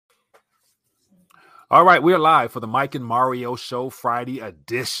All right, we're live for the Mike and Mario Show Friday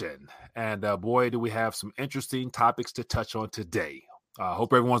edition. And boy, do we have some interesting topics to touch on today.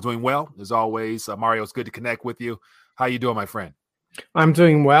 Hope everyone's doing well. As always, Mario, it's good to connect with you. How you doing, my friend? I'm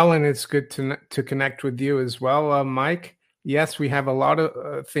doing well, and it's good to connect with you as well, Mike. Yes, we have a lot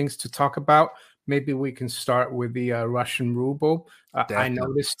of things to talk about. Maybe we can start with the Russian ruble. I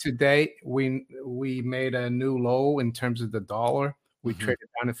noticed today we made a new low in terms of the dollar. We traded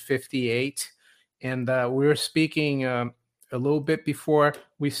down to 58, and we were speaking a little bit before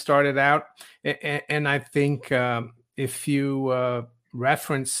we started out, and I think if you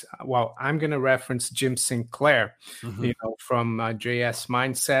I'm going to reference Jim Sinclair, from JS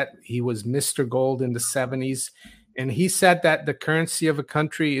Mindset. He was Mr. Gold in the 70s. And he said that the currency of a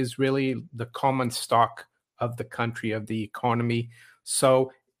country is really the common stock of the country, of the economy.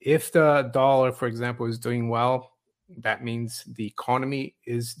 So if the dollar, for example, is doing well, that means the economy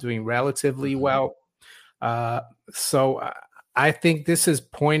is doing relatively well. So I think this is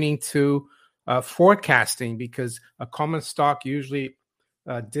pointing to forecasting, because a common stock usually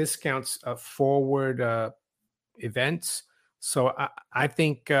discounts forward events. So I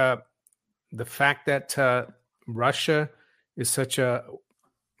think the fact that Russia is such a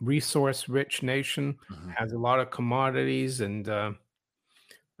resource-rich nation, has a lot of commodities, and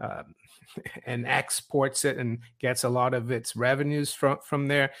exports it and gets a lot of its revenues from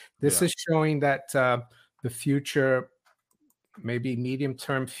there. This is showing that the future, maybe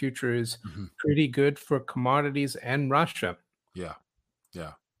medium-term future, is pretty good for commodities and Russia.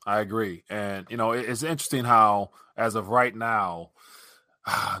 Yeah, I agree. And, it's interesting how, as of right now,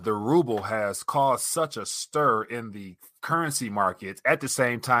 the ruble has caused such a stir in the currency markets. At the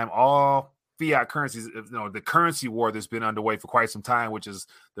same time, all fiat currencies, the currency war that's been underway for quite some time, which is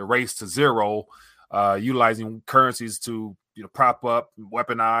the race to zero, utilizing currencies to prop up,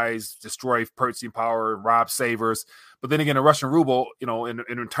 weaponize, destroy purchasing power, rob savers. But then again, the Russian ruble,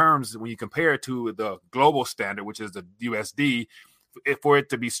 in terms, when you compare it to the global standard, which is the USD, for it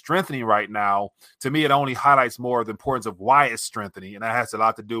to be strengthening right now, to me, it only highlights more of the importance of why it's strengthening. And that has a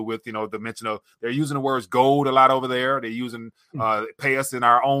lot to do with, the mention of, they're using the words gold a lot over there. They're using, pay us in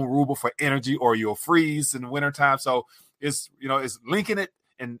our own ruble for energy, or you'll freeze in the wintertime. So it's linking it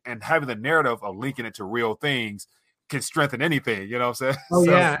and having the narrative of linking it to real things can strengthen anything, you know what I'm saying? Oh,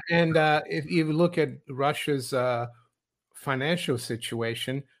 yeah. And if you look at Russia's financial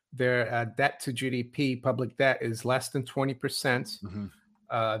situation, their debt to GDP, public debt, is less than 20%.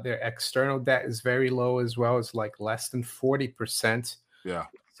 Their external debt is very low as well, as like less than 40%. Yeah.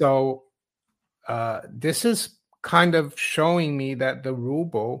 So this is kind of showing me that the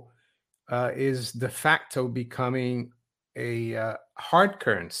ruble is de facto becoming a hard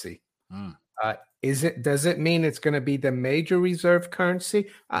currency. Does it mean it's going to be the major reserve currency?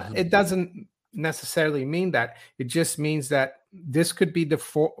 It doesn't necessarily mean that. It just means that this could be the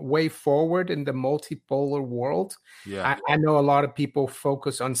way forward in the multipolar world. I know a lot of people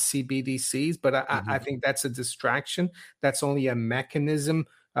focus on CBDCs, but I think that's a distraction. That's only a mechanism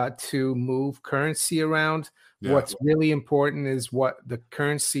to move currency around. What's really important is what the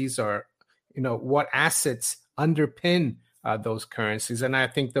currencies are, what assets underpin those currencies. And I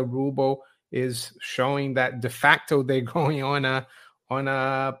think the ruble is showing that de facto they're going on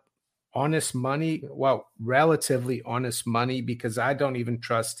a honest money, relatively honest money, because I don't even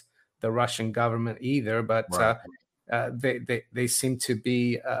trust the Russian government either. But they seem to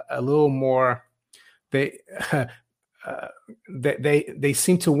be a little more. They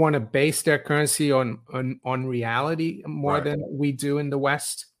seem to want to base their currency on reality more than we do in the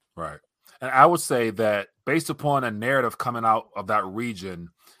West. Right, and I would say that based upon a narrative coming out of that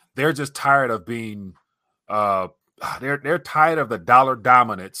region, they're just tired of being. They're tired of the dollar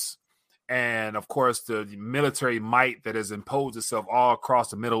dominance. And, of course, the military might that has imposed itself all across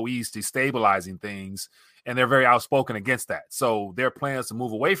the Middle East, destabilizing things. And they're very outspoken against that. So their plans to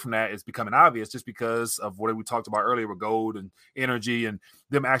move away from that is becoming obvious, just because of what we talked about earlier with gold and energy, and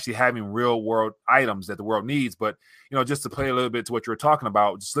them actually having real world items that the world needs. But, just to play a little bit to what you were talking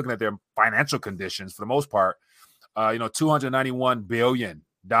about, just looking at their financial conditions for the most part, $291 billion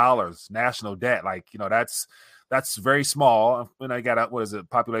national debt. That's very small. When I got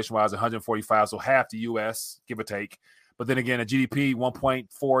population-wise, 145, so half the U.S., give or take. But then again, a GDP,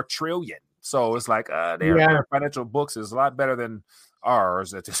 1.4 trillion. So it's like their financial books is a lot better than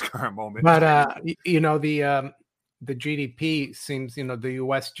ours at this current moment. But the GDP seems, the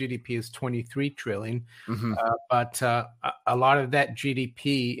U.S. GDP is 23 trillion, but a lot of that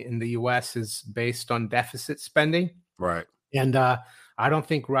GDP in the U.S. is based on deficit spending. Right. And I don't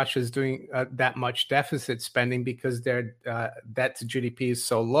think Russia's doing that much deficit spending because their debt to GDP is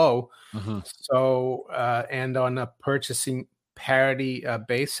so low. Mm-hmm. So, and on a purchasing parity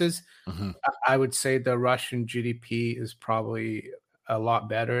basis, Mm-hmm. I would say the Russian GDP is probably a lot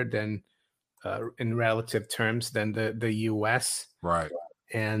better than in relative terms than the US. Right.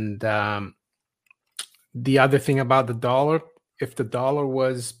 And the other thing about the dollar, if the dollar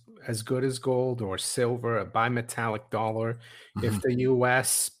was as good as gold or silver, a bimetallic dollar, if the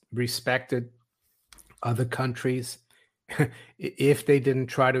US respected other countries, if they didn't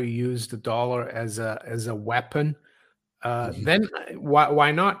try to use the dollar as a weapon, then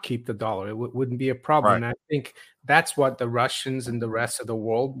why not keep the dollar? It wouldn't be a problem. Right. And I think that's what the Russians and the rest of the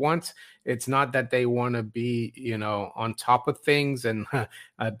world want. It's not that they want to be, on top of things and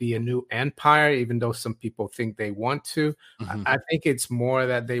be a new empire, even though some people think they want to. I think it's more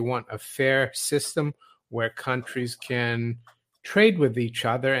that they want a fair system where countries can trade with each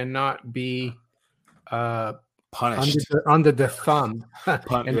other and not be punished under the thumb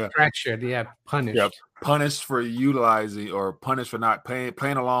and pressured. Yeah, punished. Yep. Punished for utilizing or punished for not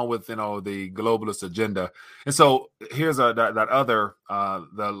playing along with the globalist agenda. And so here's that other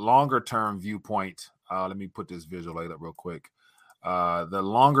the longer term viewpoint. Let me put this visual up real quick. The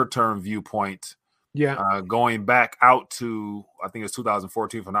longer term viewpoint. Yeah. Going back out to, I think it's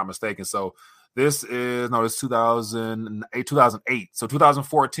 2014 if I'm not mistaken. So it's 2008. So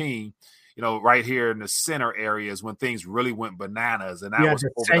 2014. Right here in the center areas when things really went bananas, and that was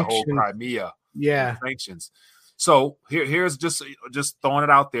over the whole Crimea. Sanctions. So here's just throwing it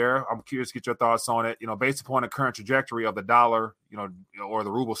out there. I'm curious to get your thoughts on it. Based upon the current trajectory of the dollar, or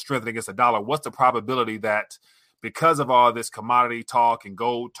the ruble strengthening against the dollar, what's the probability that because of all this commodity talk and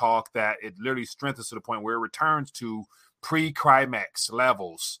gold talk that it literally strengthens to the point where it returns to pre-Crimex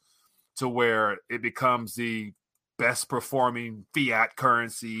levels, to where it becomes the best performing fiat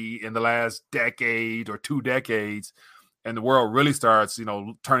currency in the last decade or 2 decades, and the world really starts,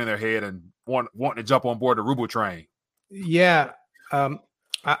 turning their head and wanting to jump on board the ruble train? Yeah,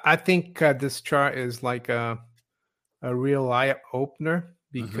 I think this chart is like a real eye opener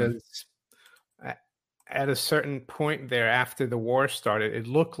because at a certain point there, after the war started, it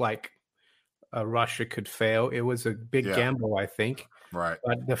looked like Russia could fail. It was a big gamble, I think. Right.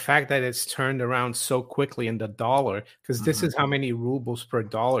 But the fact that it's turned around so quickly in the dollar, because this is how many rubles per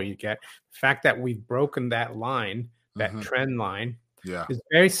dollar you get. The fact that we've broken that line, that trend line, is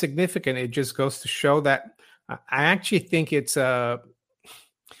very significant. It just goes to show that I actually think it's a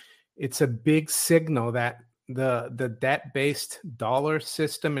big signal that the debt-based dollar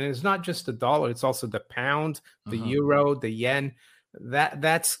system, and it's not just the dollar, it's also the pound, the euro, the yen,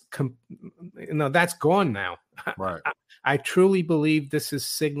 that's gone now. Right. I truly believe this is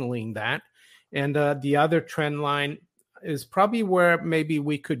signaling that. And the other trend line is probably where maybe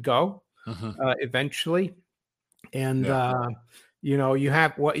we could go eventually. And, you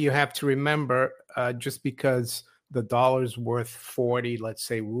have to remember, just because the dollar's worth 40, let's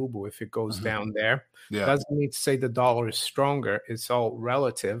say ruble, if it goes down there, doesn't mean to say the dollar is stronger. It's all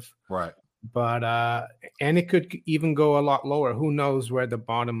relative. Right. But, and it could even go a lot lower. Who knows where the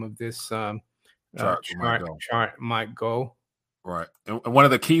bottom of this chart might go. Right. And one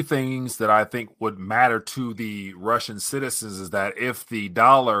of the key things that I think would matter to the Russian citizens is that if the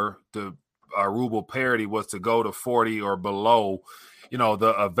dollar to ruble parity was to go to 40 or below,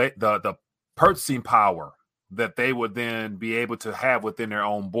 the purchasing power that they would then be able to have within their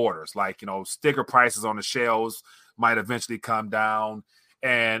own borders, like, sticker prices on the shelves might eventually come down,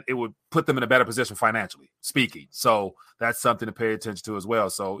 and it would put them in a better position financially speaking. So that's something to pay attention to as well.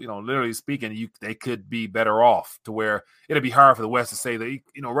 So, literally speaking, they could be better off, to where it'd be hard for the West to say that,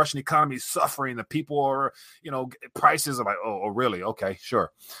 Russian economy is suffering, the people are, prices are like, oh, really? Okay,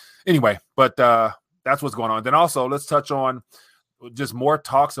 sure. Anyway, but that's what's going on. Then also let's touch on just more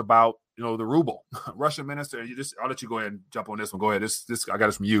talks about, the ruble. Russian minister, I'll let you go ahead and jump on this one. Go ahead. This I got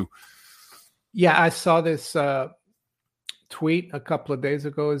this from you. Yeah, I saw this tweet a couple of days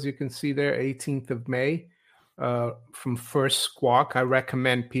ago, as you can see there, 18th of May, from First Squawk. I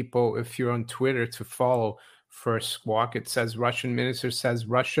recommend people, if you're on Twitter, to follow First Squawk. It says Russian minister says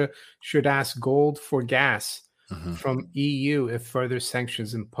Russia should ask gold for gas from EU if further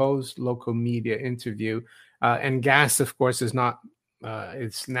sanctions imposed. Local media interview. And gas, of course, is not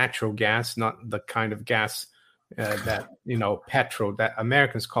it's natural gas, not the kind of gas that, petrol, that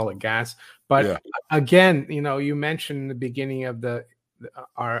Americans call it gas. But again, you mentioned in the beginning of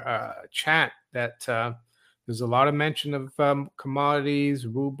our chat that there's a lot of mention of commodities,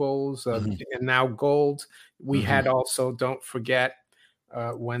 rubles, and now gold. We had also, don't forget,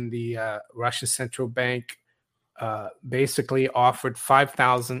 when the Russian Central Bank basically offered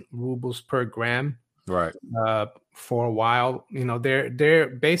 5,000 rubles per gram. Right. For a while, they're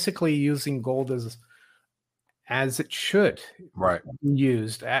basically using gold as it should be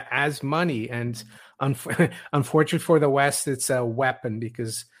used as money. And unfortunately for the West, it's a weapon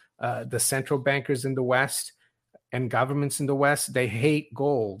because the central bankers in the West and governments in the West, they hate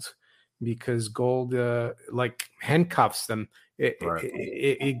gold because gold like handcuffs them.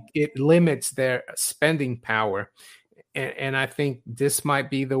 It limits their spending power. And I think this might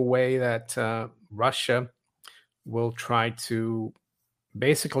be the way that Russia will try to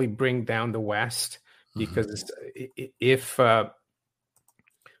basically bring down the West, because if the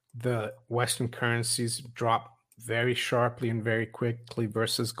Western currencies drop very sharply and very quickly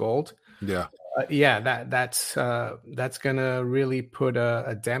versus gold, that's going to really put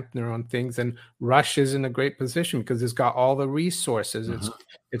a dampener on things. And Russia's in a great position because it's got all the resources.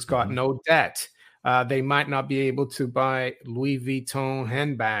 It's got no debt. They might not be able to buy Louis Vuitton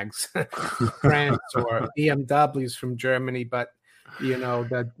handbags from France or BMWs from Germany, but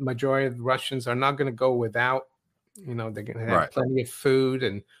the majority of Russians are not going to go without. They're going to have plenty of food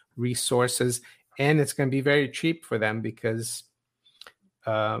and resources, and it's going to be very cheap for them because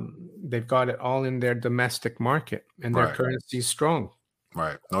they've got it all in their domestic market, and their currency is strong.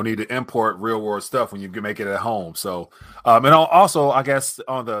 Right. No need to import real world stuff when you can make it at home. So, and also, I guess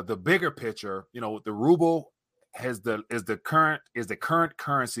on the bigger picture, the ruble is the current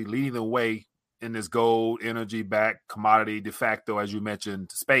currency leading the way in this gold, energy-backed commodity de facto, as you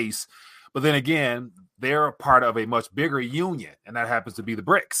mentioned, space. But then again, they're a part of a much bigger union, and that happens to be the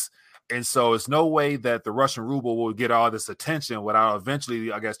BRICS. And so it's no way that the Russian ruble will get all this attention without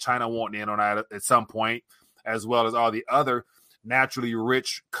eventually, I guess, China wanting in on that at some point, as well as all the other naturally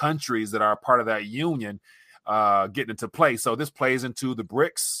rich countries that are part of that union getting into play. So this plays into the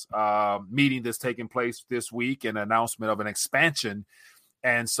BRICS meeting that's taking place this week, and announcement of an expansion.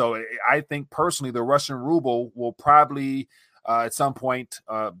 And so I think personally, the Russian ruble will probably at some point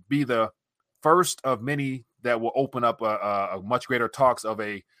be the first of many that will open up a much greater talks of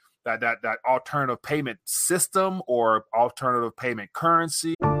that alternative payment system or alternative payment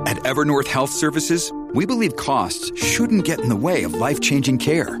currency. At Evernorth Health Services, we believe costs shouldn't get in the way of life-changing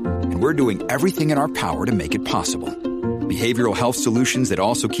care, and we're doing everything in our power to make it possible. Behavioral health solutions that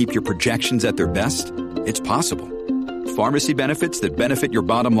also keep your projections at their best? It's possible. Pharmacy benefits that benefit your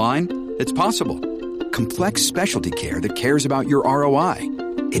bottom line? It's possible. Complex specialty care that cares about your ROI?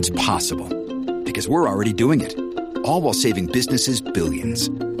 It's possible. Because we're already doing it. All while saving businesses billions.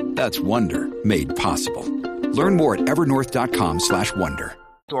 That's Wonder made possible. Learn more at evernorth.com/wonder.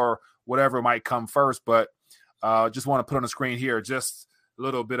 Or whatever might come first, but just want to put on the screen here just a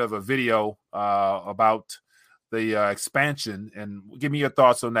little bit of a video about the expansion, and give me your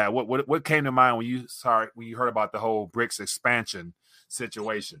thoughts on that. What came to mind when you heard about the whole BRICS expansion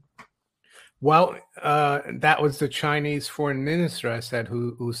situation? Well, that was the Chinese foreign minister, I said,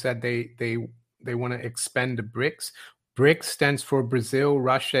 who said they want to expand the BRICS. BRICS stands for Brazil,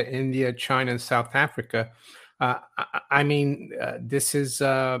 Russia, India, China, and South Africa. This is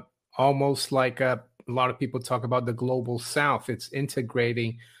almost like a lot of people talk about the global South. It's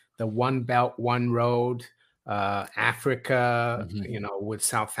integrating the One Belt, One Road, Africa, with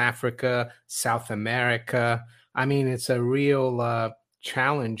South Africa, South America. It's a real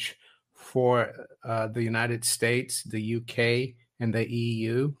challenge for the United States, the UK, and the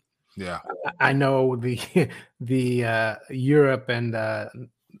EU. Yeah, I know the Europe and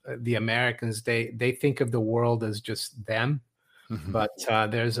the Americans, they think of the world as just them, but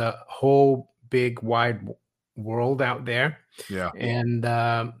there's a whole big wide world out there. Yeah. And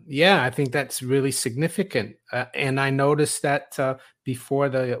I think that's really significant. And I noticed that before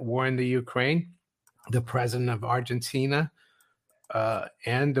the war in the Ukraine, the president of Argentina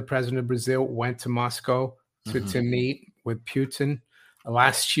and the president of Brazil went to Moscow to meet with Putin.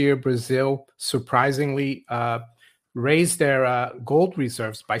 Last year, Brazil surprisingly raised their gold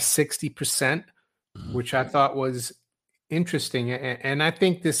reserves by 60%, which I thought was interesting. And I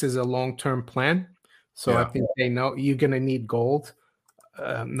think this is a long-term plan. So I think they know you're going to need gold,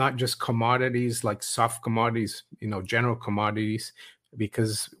 not just commodities like soft commodities, general commodities,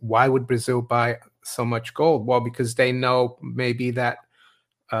 because why would Brazil buy so much gold? Well, because they know maybe that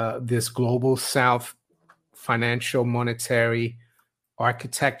this global South financial monetary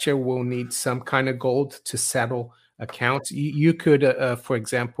architecture will need some kind of gold to settle accounts. You could, for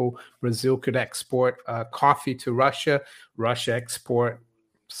example, Brazil could export coffee to Russia, Russia export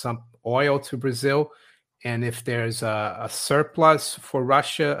some oil to Brazil. And if there's a surplus for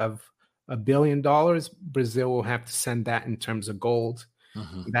Russia of $1 billion, Brazil will have to send that in terms of gold.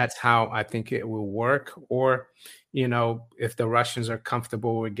 That's how I think it will work. Or, if the Russians are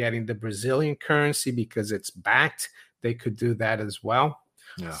comfortable with getting the Brazilian currency because it's backed, they could do that as well.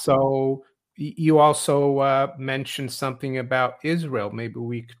 Yeah. So you also mentioned something about Israel. Maybe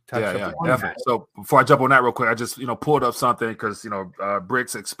we could touch on that. So before I jump on that real quick, I just pulled up something because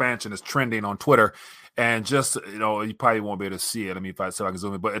BRICS expansion is trending on Twitter, and just you probably won't be able to see it. Let me if I can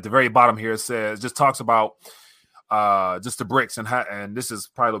zoom in, but at the very bottom here it says just talks about just the BRICS and this is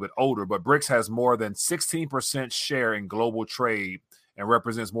probably a little bit older, but BRICS has more than 16% share in global trade and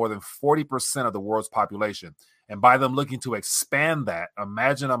represents more than 40% of the world's population. And by them looking to expand that,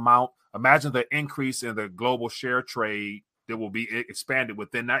 imagine the increase in the global share trade that will be expanded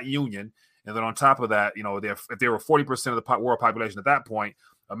within that union. And then on top of that, if there were 40% of the world population at that point,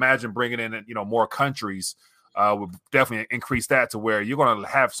 imagine bringing in, more countries would definitely increase that to where you're going to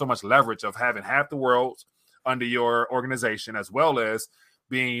have so much leverage of having half the world under your organization, as well as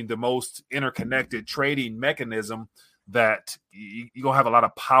being the most interconnected trading mechanism that you're going to have a lot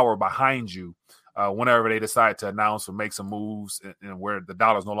of power behind you. Whenever they decide to announce or make some moves and where the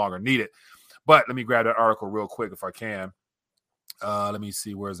dollar is no longer needed. But let me grab that article real quick if I can. Let me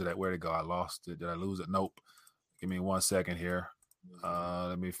see. Where is it at? Where'd it go? I lost it. Did I lose it? Nope. Give me 1 second here.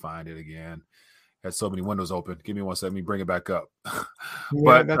 Let me find it again. Had so many windows open. Give me 1 second. Let me bring it back up.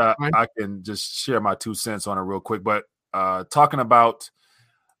 But I can just share my 2 cents on it real quick. But talking about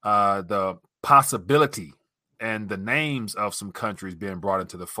the possibility and the names of some countries being brought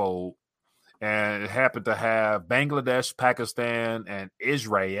into the fold. And it happened to have Bangladesh, Pakistan, and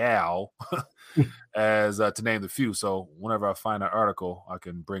Israel as to name the few. So whenever I find that article, I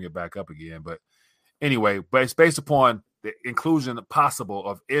can bring it back up again. But anyway, based upon the inclusion possible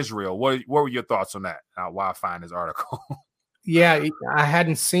of Israel, what were your thoughts on that? Why I find this article? Yeah, I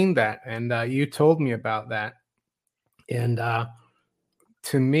hadn't seen that, and you told me about that. And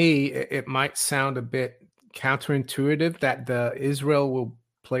to me, it might sound a bit counterintuitive that Israel will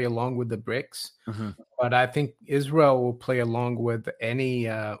play along with the BRICS, but I think Israel will play along with any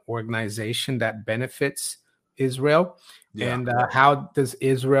organization that benefits Israel. Yeah. And how does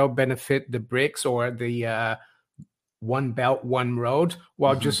Israel benefit the BRICS or the One Belt, One Road?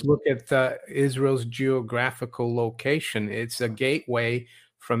 Well, just look at Israel's geographical location. It's a gateway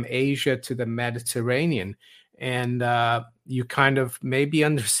from Asia to the Mediterranean. And you kind of maybe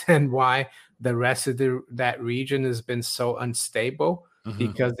understand why the rest of that region has been so unstable.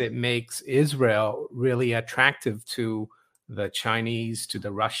 Because it makes Israel really attractive to the Chinese, to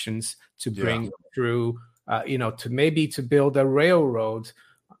the Russians, to bring through, to build a railroad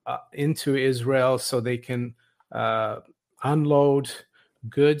into Israel so they can unload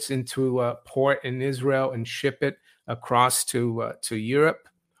goods into a port in Israel and ship it across to Europe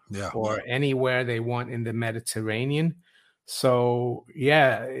or anywhere they want in the Mediterranean. So,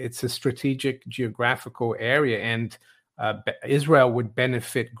 it's a strategic geographical area, and Israel would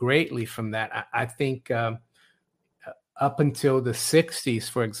benefit greatly from that. I think up until the 60s,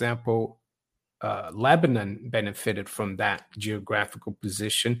 for example, Lebanon benefited from that geographical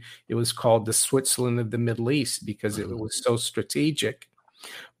position. It was called the Switzerland of the Middle East because it was so strategic.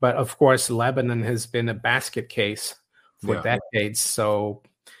 But of course, Lebanon has been a basket case for decades. So,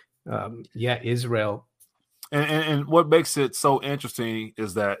 Israel. And what makes it so interesting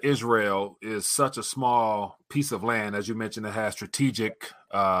is that Israel is such a small piece of land, as you mentioned, it has strategic,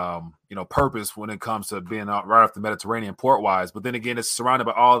 purpose when it comes to being out right off the Mediterranean port-wise. But then again, it's surrounded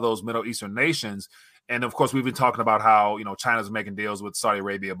by all those Middle Eastern nations. And of course, we've been talking about how, China's making deals with Saudi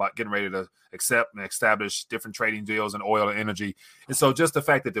Arabia about getting ready to accept and establish different trading deals in oil and energy. And so just the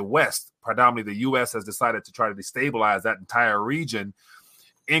fact that the West, predominantly the U.S., has decided to try to destabilize that entire region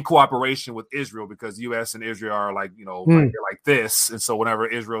in cooperation with Israel, because U.S. and Israel are like this. And so whenever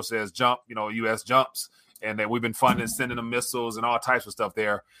Israel says jump, U.S. jumps, and that we've been funding, sending them missiles and all types of stuff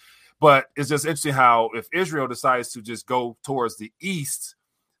there. But it's just interesting how if Israel decides to just go towards the east,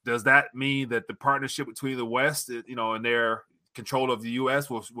 does that mean that the partnership between the West, and their control of the U.S.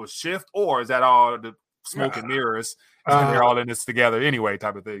 will shift, or is that all the smoke and mirrors and they're all in this together anyway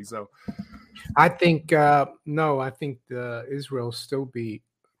type of thing? So I think, I think Israel still be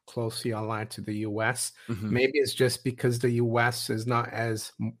closely aligned to the U.S. Maybe it's just because the U.S. is not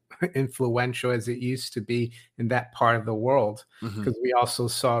as influential as it used to be in that part of the world. Because we also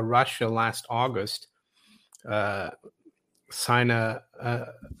saw Russia last August sign a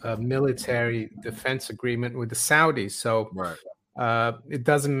military defense agreement with the Saudis. So it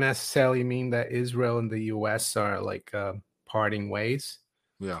doesn't necessarily mean that Israel and the U.S. are like parting ways.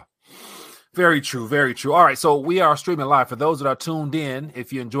 Yeah. Very true. Very true. All right. So we are streaming live. For those that are tuned in,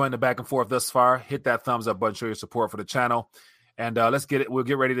 if you're enjoying the back and forth thus far, hit that thumbs up button, show your support for the channel. And let's get it. We'll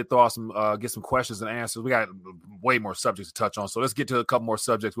get ready to throw out some, get some questions and answers. We got way more subjects to touch on. So let's get to a couple more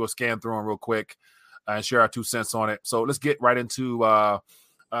subjects. We'll scan through them real quick and share our 2 cents on it. So let's get right into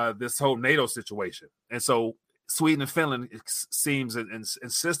this whole NATO situation. And so Sweden and Finland seems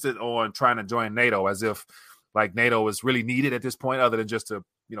insisted on trying to join NATO, as if like NATO is really needed at this point, other than just to,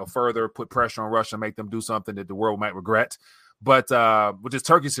 further put pressure on Russia and make them do something that the world might regret. But with this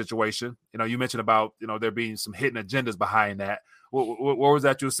Turkey situation, you mentioned about, there being some hidden agendas behind that. What was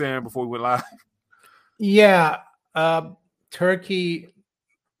that you were saying before we went live? Yeah. Turkey,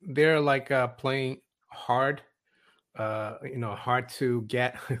 they're like playing hard, hard to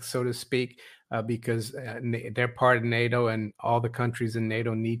get, so to speak, because they're part of NATO, and all the countries in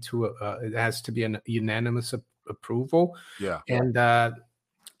NATO need to, it has to be a unanimous approval. Yeah. And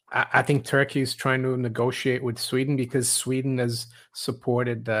I think Turkey is trying to negotiate with Sweden because Sweden has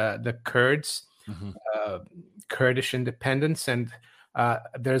supported the Kurds, Kurdish independence, and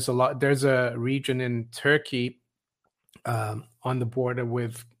there's a region in Turkey on the border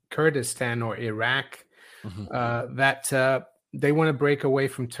with Kurdistan or Iraq that they want to break away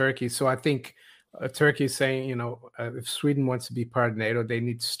from Turkey. So I think Turkey is saying, if Sweden wants to be part of NATO, they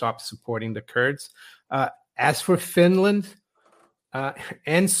need to stop supporting the Kurds. As for Finland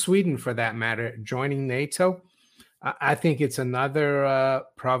and Sweden, for that matter, joining NATO, I think it's another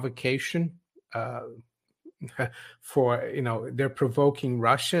provocation for, they're provoking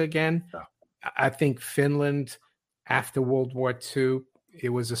Russia again. Yeah. I think Finland, after World War II, it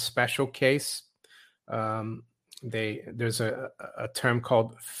was a special case. There's a term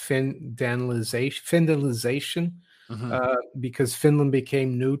called Finlandization, because Finland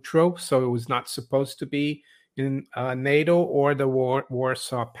became neutral, so it was not supposed to be in NATO or the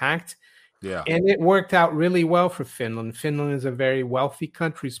Warsaw Pact. Yeah, and it worked out really well for Finland. Finland is a very wealthy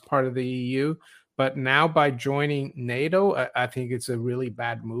country, it's part of the EU, but now by joining NATO, I think it's a really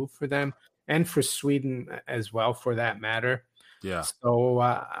bad move for them, and for Sweden as well, for that matter. Yeah. So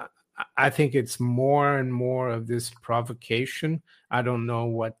I think it's more and more of this provocation. I don't know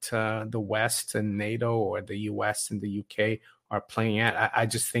what the West and NATO or the US and the UK are playing at. I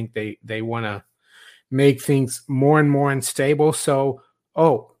just think they want to make things more and more unstable. So,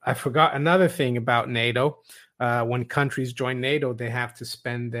 I forgot another thing about NATO. When countries join NATO, they have to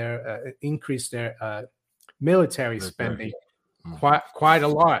spend increase their military spending quite a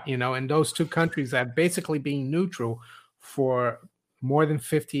lot, and those two countries have basically been neutral for more than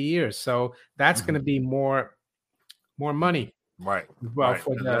 50 years. So that's going to be more money. Right. Well,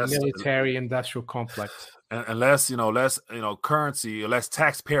 for the military industrial complex. Less currency, less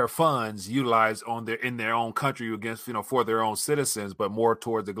taxpayer funds utilized in their own country against, for their own citizens, but more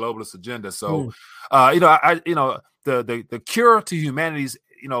towards the globalist agenda. So, the cure to humanity's,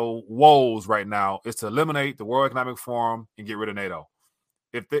 woes right now is to eliminate the World Economic Forum and get rid of NATO.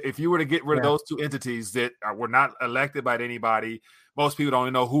 If you were to get rid of those two entities that were not elected by anybody, most people don't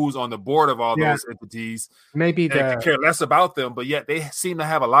even know who's on the board of all those entities. Maybe they care less about them, but yet they seem to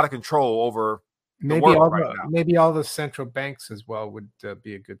have a lot of control over maybe all the central banks as well would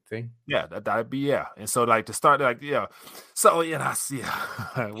be a good thing. Yeah, that'd be and so to start so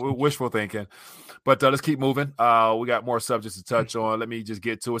we're wishful thinking. But let's keep moving. We got more subjects to touch on. Let me just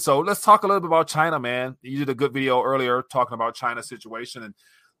get to it. So let's talk a little bit about China, man. You did a good video earlier talking about China's situation, and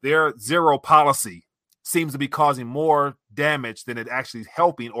their zero policy seems to be causing more damage than it actually is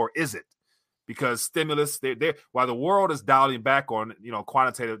helping, or is it? Because stimulus, while the world is dialing back on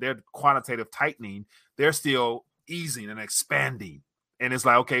quantitative tightening, they're still easing and expanding. And it's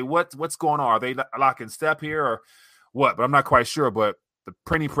like, okay, what's going on? Are they locking step here or what? But I'm not quite sure. But the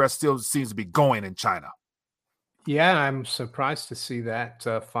printing press still seems to be going in China. Yeah, I'm surprised to see that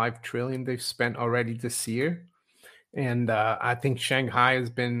 $5 trillion they've spent already this year. And I think Shanghai has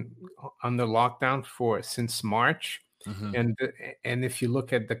been under lockdown since March. And if you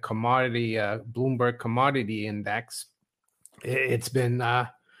look at the commodity, Bloomberg Commodity Index, it's been,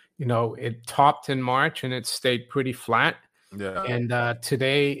 it topped in March and it stayed pretty flat. Yeah. And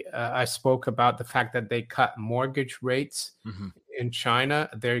today I spoke about the fact that they cut mortgage rates in China.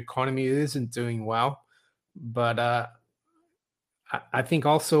 Their economy isn't doing well. But I think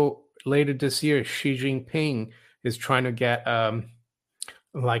also later this year, Xi Jinping is trying to get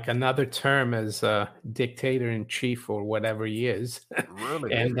like another term as dictator in chief or whatever he is.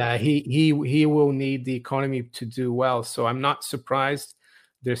 Really? And he will need the economy to do well. So I'm not surprised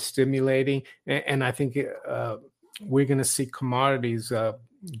they're stimulating. And I think we're going to see commodities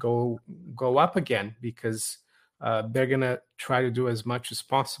go up again because they're going to try to do as much as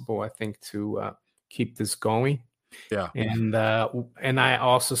possible, I think, to keep this going. Yeah. And I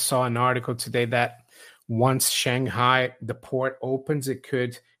also saw an article today that once Shanghai, the port opens, it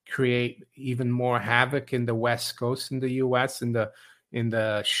could create even more havoc in the West Coast in the U.S. in the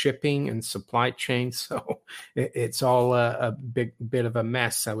shipping and supply chain. So it's all a big bit of a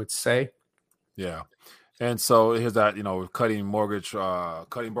mess, I would say. Yeah. And so here's that, cutting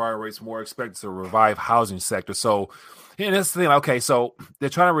borrowing rates more expected to revive housing sector. So and that's the thing. Okay, so they're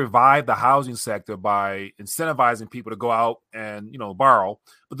trying to revive the housing sector by incentivizing people to go out and, borrow.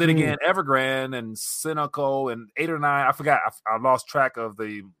 But then again, Evergrande and Cineco and 8 or 9, I forgot, I lost track of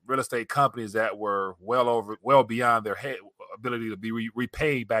the real estate companies that were well beyond their ability to be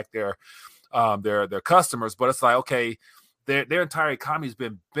repaid back their customers. But it's like, okay, their entire economy has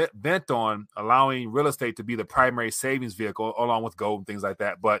been bent on allowing real estate to be the primary savings vehicle, along with gold and things like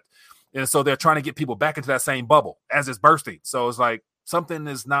that. And so they're trying to get people back into that same bubble as it's bursting. So it's like something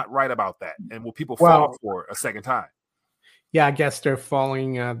is not right about that. And will people fall for it a second time? Yeah, I guess they're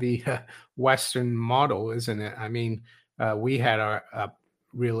following the Western model, isn't it? I mean, we had our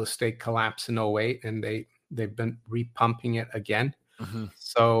real estate collapse in 2008, and they've been repumping it again. Mm-hmm.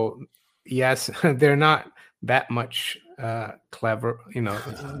 So yes, they're not that much clever.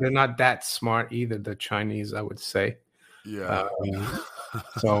 They're not that smart either, the Chinese, I would say. Yeah.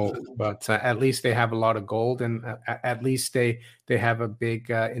 But at least they have a lot of gold, and at least they have a big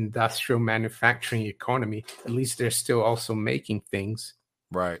industrial manufacturing economy. At least they're still also making things.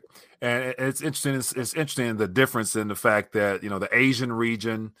 Right. And it's interesting. It's interesting the difference in the fact that, the Asian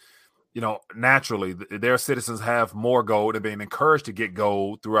region, naturally their citizens have more gold and being encouraged to get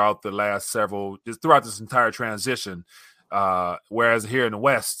gold throughout throughout this entire transition. Whereas here in the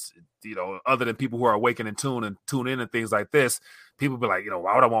West, other than people who are awake and tune in and things like this, people be like,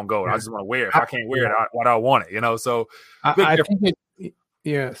 why would I want gold? I just want to wear it. If I can't wear it, why do I want it? So I think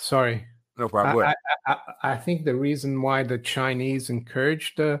sorry. No problem. I think the reason why the Chinese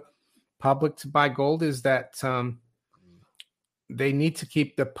encourage the public to buy gold is that they need to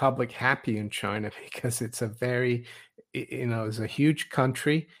keep the public happy in China, because it's a very, it's a huge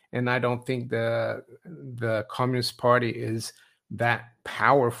country, and I don't think the Communist Party is that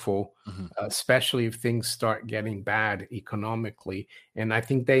powerful, especially if things start getting bad economically. And I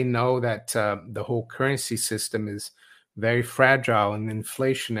think they know that the whole currency system is very fragile and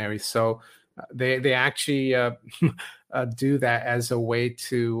inflationary. So they actually do that as a way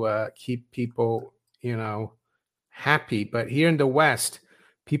to keep people, happy. But here in the West,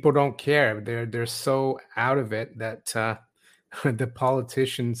 people don't care. They're so out of it that the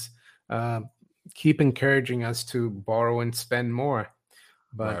politicians keep encouraging us to borrow and spend more.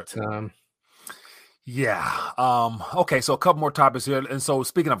 But right. Okay, so a couple more topics here. And so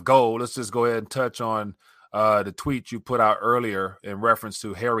speaking of gold, let's just go ahead and touch on the tweet you put out earlier in reference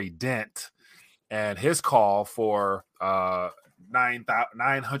to Harry Dent and his call for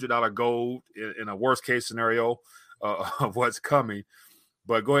 $900 gold in a worst case scenario of what's coming.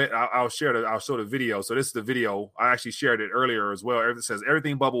 But go ahead, I'll show the video. So this is the video. I actually shared it earlier as well. It says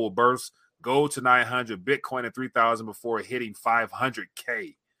everything bubble will burst. Gold to 900, Bitcoin at 3,000 before hitting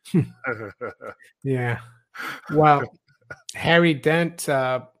 500K. Yeah. Well, Harry Dent,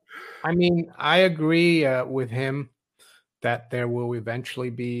 I agree with him that there will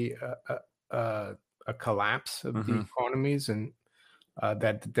eventually be a collapse of the economies, and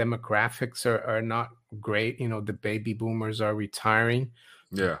that the demographics are not great. The baby boomers are retiring.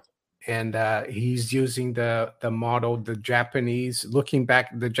 Yeah. And he's using the model, the Japanese, looking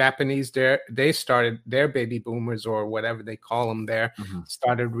back, the Japanese, they started, their baby boomers or whatever they call them there,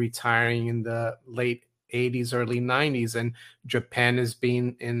 started retiring in the late 80s, early 90s. And Japan has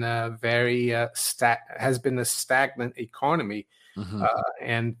been in a very, has been a stagnant economy.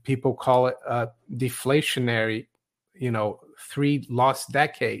 And people call it deflationary, 3 lost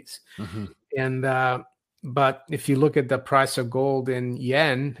decades. And, but if you look at the price of gold in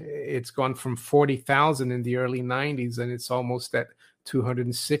yen, it's gone from 40,000 in the early 90s, and it's almost at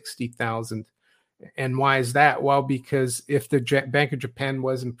 260,000. And why is that? Well, because if the Bank of Japan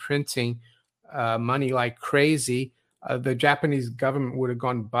wasn't printing money like crazy, the Japanese government would have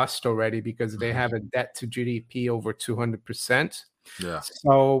gone bust already, because they have a debt to GDP over 200%. Yeah.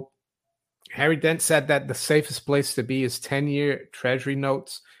 So Harry Dent said that the safest place to be is 10-year treasury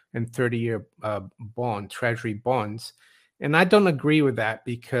notes and 30-year treasury bonds. And I don't agree with that,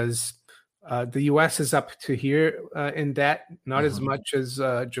 because the U.S. is up to here in debt, not as much as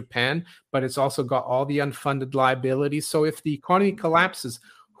Japan, but it's also got all the unfunded liabilities. So if the economy collapses,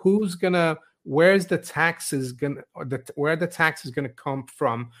 where are the taxes going to come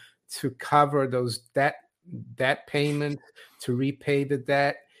from to cover those debt payments, to repay the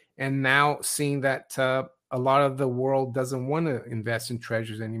debt? And now seeing that a lot of the world doesn't want to invest in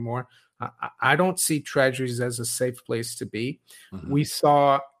treasuries anymore. I don't see treasuries as a safe place to be. Mm-hmm. We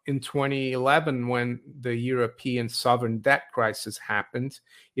saw in 2011 when the European sovereign debt crisis happened,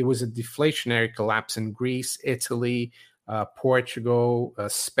 it was a deflationary collapse in Greece, Italy, Portugal,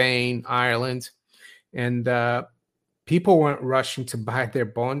 Spain, Ireland, and people weren't rushing to buy their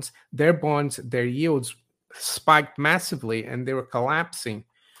bonds. Their yields spiked massively and they were collapsing.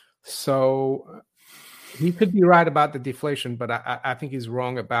 So he could be right about the deflation, but I think he's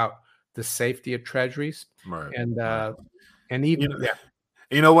wrong about the safety of treasuries. Right. And even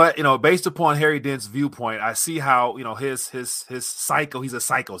you know what, based upon Harry Dent's viewpoint, I see how, his cycle, he's a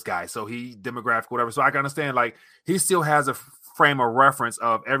cycles guy. So he demographic, whatever. So I can understand, like, he still has a frame of reference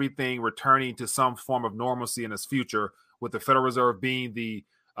of everything returning to some form of normalcy in his future, with the Federal Reserve being the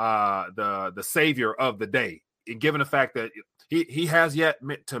savior of the day. And given the fact that he has yet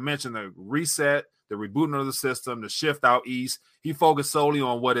to mention the reset, the rebooting of the system, the shift out east, he focused solely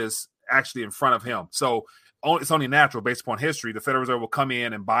on what is actually in front of him. So it's only natural, based upon history, the Federal Reserve will come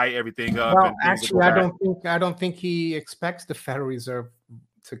in and buy everything up. Well, actually, I don't think he expects the Federal Reserve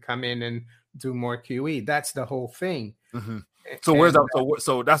to come in and do more QE. That's the whole thing. Mm-hmm. So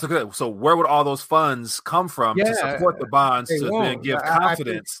so that's a good. So where would all those funds come from to support the bonds then give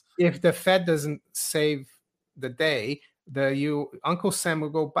confidence? If the Fed doesn't save the day, Uncle Sam will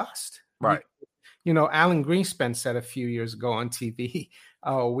go bust. Right. Alan Greenspan said a few years ago on TV,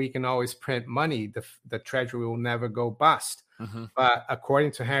 "Oh, we can always print money. The Treasury will never go bust." Mm-hmm. But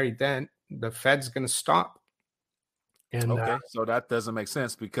according to Harry Dent, the Fed's going to stop. And, so that doesn't make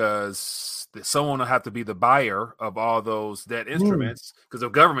sense, because someone will have to be the buyer of all those debt instruments, because the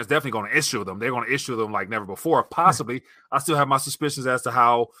government's definitely going to issue them. They're going to issue them like never before. Possibly, I still have my suspicions as to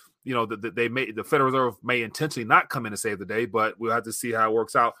how the Federal Reserve may intentionally not come in to save the day, but we'll have to see how it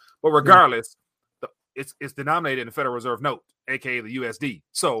works out. But regardless, it's denominated in the Federal Reserve note, aka the USD.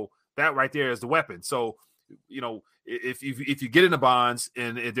 So that right there is the weapon. So if you get into bonds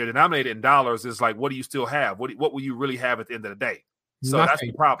and if they're denominated in dollars, it's like, what do you still have? What will you really have at the end of the day? So nothing. That's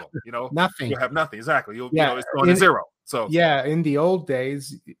the problem. Nothing. You have nothing. Exactly. It's going to zero. So in the old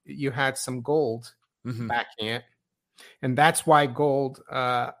days, you had some gold backing it, and that's why gold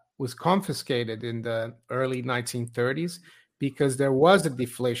was confiscated in the early 1930s, because there was a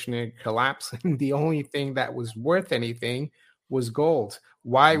deflationary collapse, and the only thing that was worth anything was gold.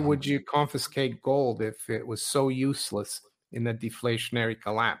 Why would you confiscate gold if it was so useless in a deflationary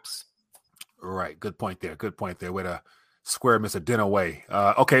collapse? Right. Good point there. Way to square Mr. Dinaway.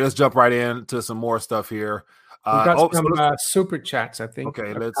 Okay, let's jump right into some more stuff here. We got some super chats, I think.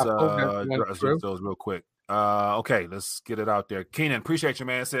 Okay, let's those real quick. Okay, let's get it out there. Keenan, appreciate you,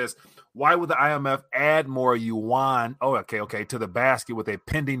 man. Says, why would the IMF add more yuan? Oh, okay, to the basket with a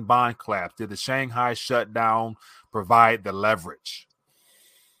pending bond collapse? Did the Shanghai shutdown provide the leverage?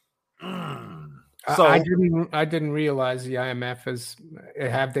 So I didn't realize the IMF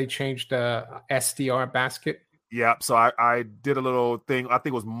have they changed the SDR basket? Yeah, so I did a little thing. I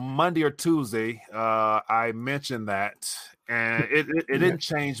think it was Monday or Tuesday. I mentioned that, and it didn't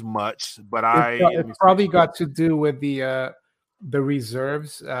change much. But it probably got to do with the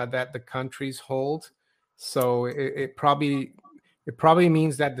reserves that the countries hold. So it probably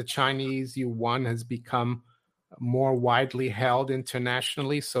means that the Chinese yuan has become more widely held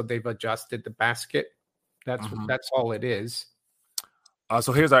internationally, so they've adjusted the basket. That's all it is.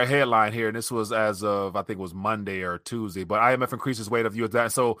 So here's our headline here, and this was as of, I think it was Monday or Tuesday. But IMF increases weight of U.S.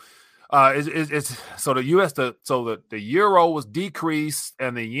 debt. So it's so the U.S. the euro was decreased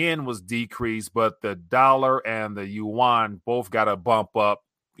and the yen was decreased, but the dollar and the yuan both got a bump up,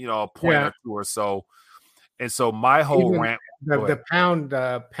 a point or two or so. And so my whole rant.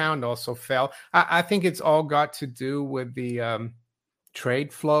 The pound also fell. I think it's all got to do with the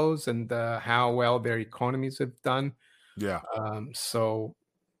trade flows and how well their economies have done. Yeah. So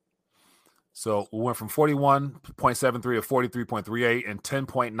we went from 41.73 to 43.38 and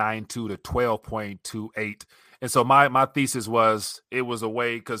 10.92 to 12.28. And so my thesis was it was a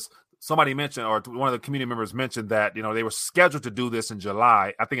way, because somebody mentioned, or one of the community members mentioned that, they were scheduled to do this in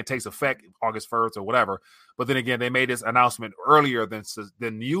July. I think it takes effect August 1st or whatever. But then again, they made this announcement earlier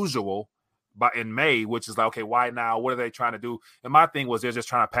than usual, but in May, which is like, okay, why now? What are they trying to do? And my thing was they're just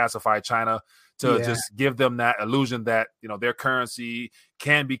trying to pacify China to just give them that illusion that, their currency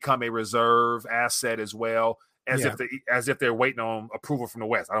can become a reserve asset as well, as if they're waiting on approval from the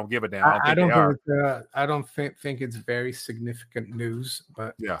West. I don't give a damn. I don't think it's very significant news,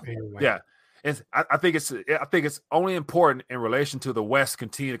 but anyway. Yeah. I think it's only important in relation to the West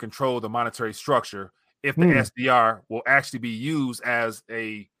continue to control the monetary structure if the SDR will actually be used as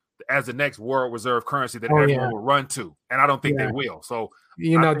the as the next world reserve currency that everyone will run to, and I don't think they will. So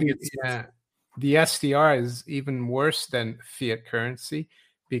the SDR is even worse than fiat currency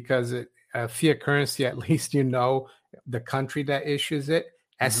because fiat currency, at least the country that issues it.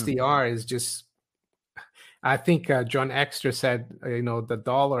 SDR is just, I think John Exter said, the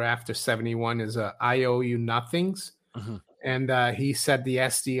dollar after 71 is I owe you nothings. And he said the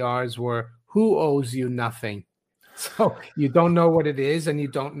SDRs were who owes you nothing. So you don't know what it is and you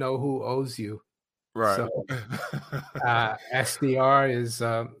don't know who owes you. Right. So SDR is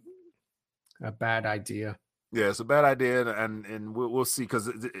a bad idea. Yeah, it's a bad idea, and we'll see because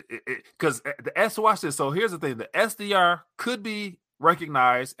the S. Watch this. So here's the thing: the SDR could be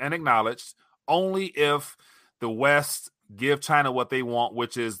recognized and acknowledged only if the West give China what they want,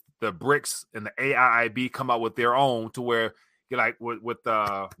 which is the BRICS and the AIIB come out with their own, to where like with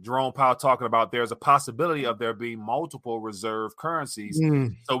Jerome Powell talking about, there's a possibility of there being multiple reserve currencies,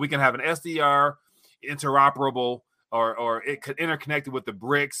 so we can have an SDR interoperable or it could interconnected with the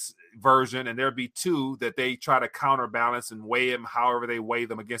BRICS version, and there'd be two that they try to counterbalance and weigh them however they weigh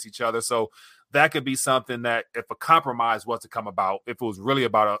them against each other. So that could be something that, if a compromise was to come about, if it was really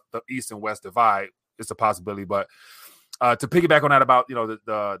about the East and West divide, it's a possibility. But to piggyback on that about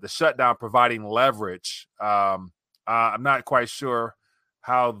the shutdown providing leverage, I'm not quite sure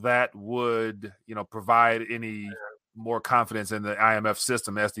how that would provide any more confidence in the IMF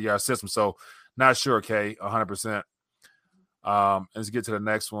system, the SDR system. So not sure, Kay, 100%. Let's get to the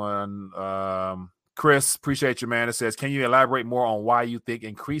next one. Chris, appreciate you, man. It says, can you elaborate more on why you think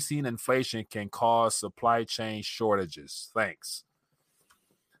increasing inflation can cause supply chain shortages? Thanks.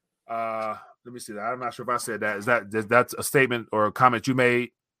 Let me see that. I'm not sure if I said that. That's a statement or a comment you made,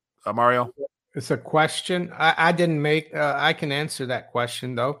 Mario? It's a question. I didn't make. I can answer that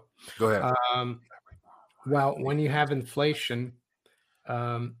question though. Go ahead. Well, when you have inflation,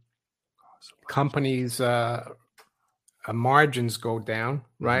 companies' margins go down,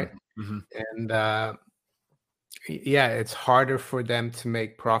 right? And it's harder for them to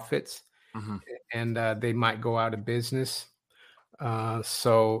make profits, and they might go out of business.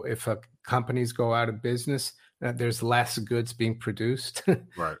 So if companies go out of business, there's less goods being produced.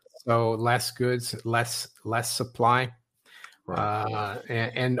 Right. So less goods, less supply. Right.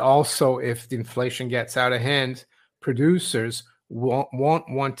 And also, if the inflation gets out of hand, producers won't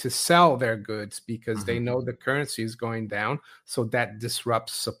want to sell their goods because they know the currency is going down. So that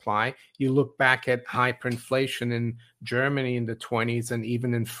disrupts supply. You look back at hyperinflation in Germany in the 20s and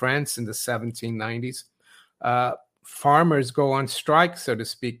even in France in the 1790s. Farmers go on strike, so to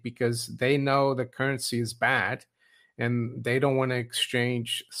speak, because they know the currency is bad and they don't want to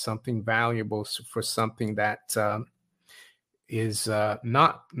exchange something valuable for something that is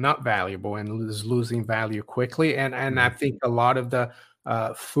not valuable and is losing value quickly. And I think a lot of the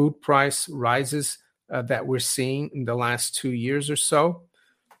food price rises that we're seeing in the last 2 years or so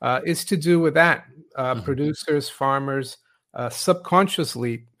is to do with that. Producers, farmers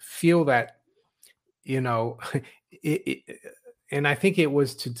subconsciously feel that, and I think it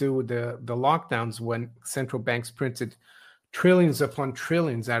was to do with the lockdowns when central banks printed trillions upon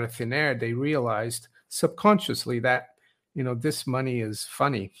trillions out of thin air. They realized subconsciously that, this money is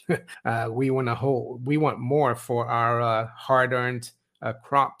funny. We want more for our hard-earned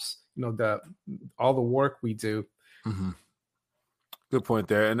crops. All the work we do. Good point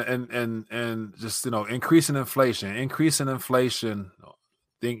there, and just increasing inflation. Increasing inflation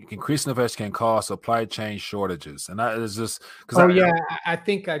can cause supply chain shortages, and that is just because. I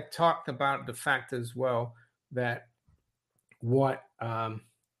think I talked about the fact as well that what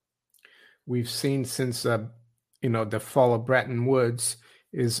we've seen since the fall of Bretton Woods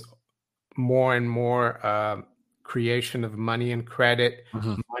is more and more creation of money and credit,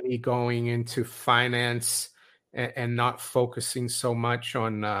 money going into finance and not focusing so much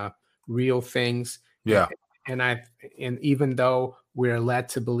on real things. Yeah. And even though we're led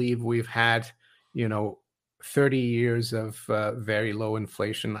to believe we've had, 30 years of very low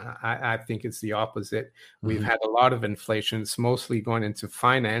inflation, I think it's the opposite. We've had a lot of inflation. It's mostly going into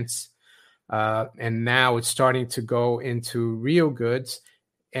finance. And now it's starting to go into real goods.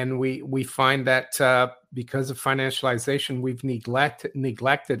 And we find that because of financialization, we've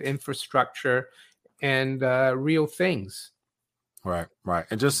neglected infrastructure and real things. Right.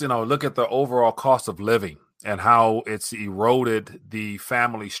 And just, look at the overall cost of living and how it's eroded the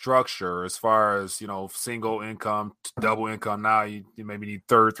family structure as far as, single income, double income. Now you maybe need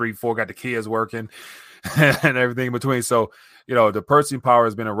 3, 4, got the kids working and everything in between. So, the purchasing power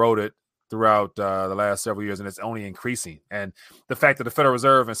has been eroded throughout the last several years, and it's only increasing. And the fact that the Federal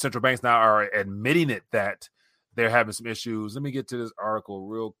Reserve and central banks now are admitting that they're having some issues. Let me get to this article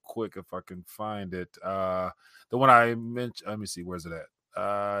real quick if I can find it. The one I mentioned, let me see, where's it at?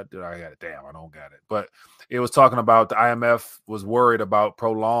 Did I got it? Damn, I don't got it. But it was talking about the IMF was worried about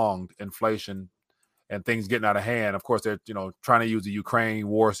prolonged inflation and things getting out of hand. Of course, they're trying to use the Ukraine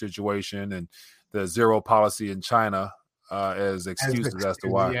war situation and the zero policy in China as excuses as to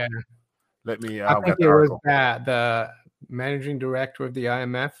why. Yeah. Let me. I think it was the managing director of the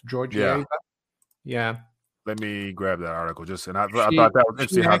IMF, Georgieva. Yeah. Let me grab that article. I thought that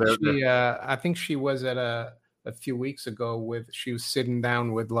was interesting. I think she was at a few weeks ago she was sitting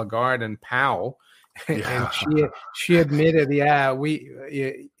down with Lagarde and Powell, and she admitted, we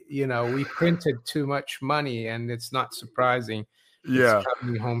printed too much money, and it's not surprising. It's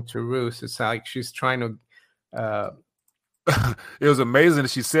coming home to roost. It's like she's trying to. It was amazing that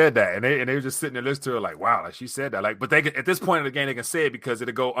she said that, and they were just sitting there listening to her like, wow, like she said that. Like, but they at this point in the game, they can say it because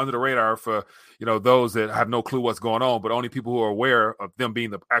it'll go under the radar for those that have no clue what's going on, but only people who are aware of them being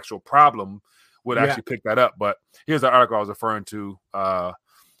the actual problem would actually pick that up. But here's the article I was referring to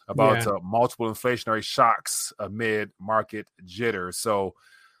about multiple inflationary shocks amid market jitters. So,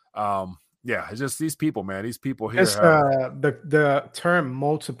 it's just these people, man. These people here. The term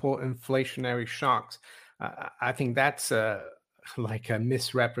multiple inflationary shocks. I think that's like a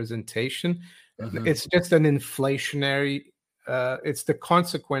misrepresentation. Mm-hmm. It's just an inflationary. It's the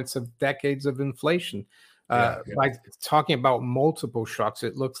consequence of decades of inflation. Like talking about multiple shocks,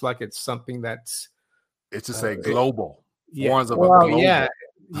 it looks like it's something that's. It's just a global. Global.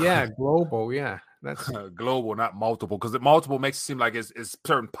 Yeah, global. Yeah, that's global, not multiple, because the multiple makes it seem like it's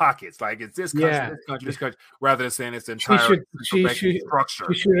certain pockets, like it's this country, this country, rather than saying it's entire structure.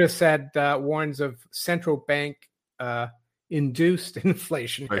 She should have said warns of central bank induced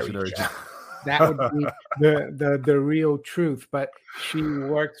inflationary shock. That would be the real truth, but she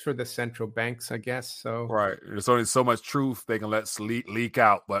works for the central banks, I guess. So right, there's only so much truth they can let leak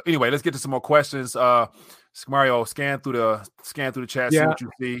out. But anyway, let's get to some more questions. Mario, scan through the chat, see what you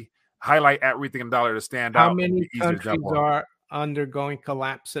see. Highlight everything in dollar to stand out. How many countries are undergoing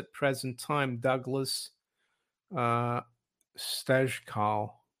collapse at present time? Douglas Stejkal.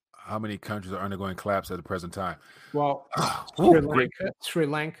 How many countries are undergoing collapse at the present time? Well, Sri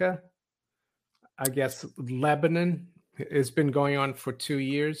Lanka. I guess Lebanon has been going on for 2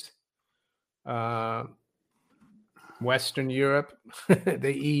 years. Western Europe,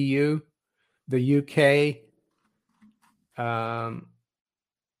 the EU, the UK.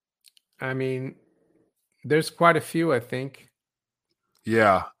 I mean, there's quite a few, I think.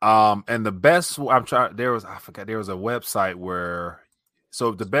 Yeah. And the best there was a website where,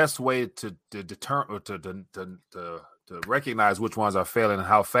 so the best way to determine to recognize which ones are failing and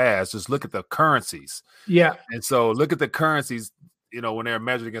how fast, just look at the currencies. Yeah. And so look at the currencies, when they're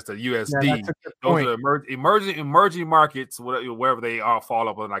measured against the USD. Those are emerging markets, wherever they all fall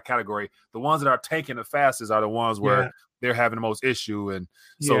up in that category. The ones that are tanking the fastest are the ones where they're having the most issue. And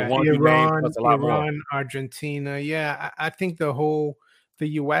so Iran, Argentina. Yeah, I think the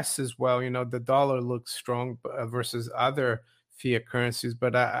US as well, the dollar looks strong versus other fiat currencies,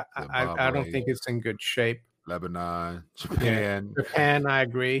 but I don't think it's in good shape. Lebanon, Japan, I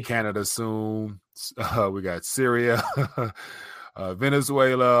agree. Canada soon. We got Syria,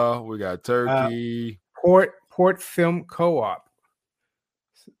 Venezuela. We got Turkey. Port Film Co-op.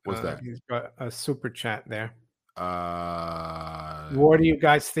 What's that? He's got a super chat there. What do you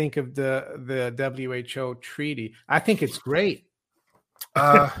guys think of the WHO treaty? I think it's great.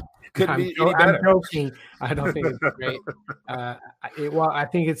 I'm joking. I don't think it's great. I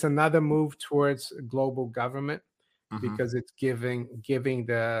think it's another move towards global government, because it's giving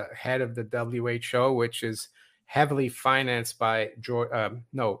the head of the WHO, which is heavily financed by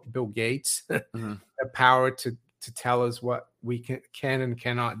Bill Gates, the power to tell us what we can and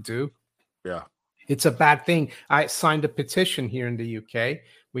cannot do. Yeah, it's a bad thing. I signed a petition here in the UK.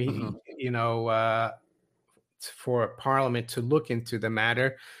 For Parliament to look into the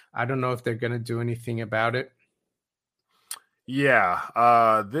matter. I don't know if they're going to do anything about it.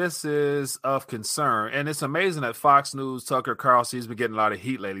 Yeah, this is of concern. And it's amazing that Fox News, Tucker Carlson, he's been getting a lot of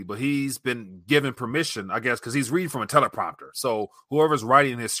heat lately, but he's been given permission, I guess, because he's reading from a teleprompter. So whoever's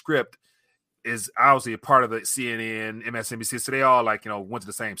writing his script is obviously a part of the CNN, MSNBC. So they all went to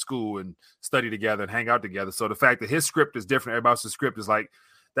the same school and study together and hang out together. So the fact that his script is different, everybody else's script is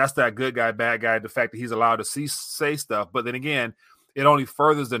that's that good guy, bad guy, the fact that he's allowed to say stuff. But then again, it only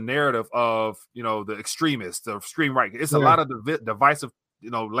furthers the narrative of, the extremists, the extreme right. It's a lot of divisive,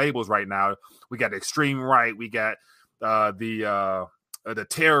 labels right now. We got the extreme right. We got the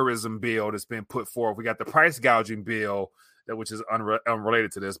terrorism bill that's been put forth. We got the price gouging bill, which is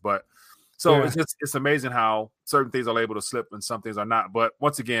unrelated to this. But So it's amazing how certain things are able to slip and some things are not. But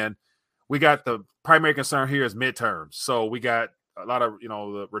once again, we got the primary concern here is midterms. So we got a lot of,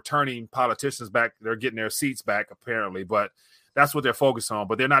 the returning politicians back. They're getting their seats back apparently, but that's what they're focused on.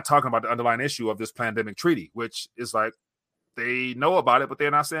 But they're not talking about the underlying issue of this pandemic treaty, which is like they know about it, but they're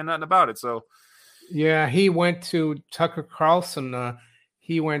not saying nothing about it. So, yeah, he went to Tucker Carlson.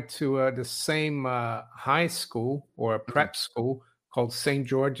 He went to the same high school or a prep school called St.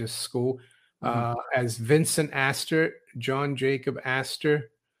 George's School as Vincent Astor, John Jacob Astor,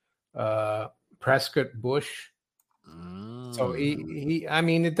 Prescott Bush. So he I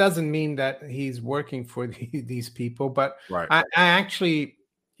mean, it doesn't mean that he's working for these people, but right. I actually,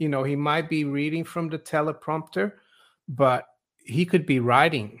 he might be reading from the teleprompter, but he could be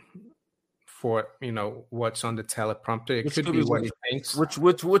writing for, what's on the teleprompter. It could be what he thinks.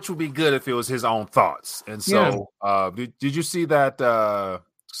 Which would be good if it was his own thoughts. And so did you see that?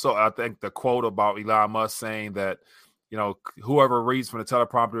 So I think the quote about Elon Musk saying that, whoever reads from the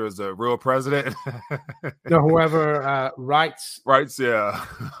teleprompter is the real president. No, whoever writes, yeah.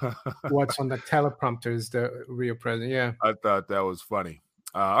 what's on the teleprompter is the real president. Yeah, I thought that was funny.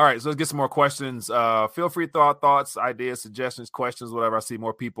 All right, so let's get some more questions. Feel free to throw out thoughts, ideas, suggestions, questions, whatever. I see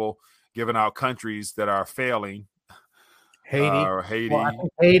more people giving out countries that are failing. Haiti. Well, I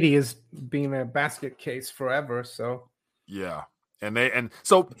think Haiti has been a basket case forever. So yeah.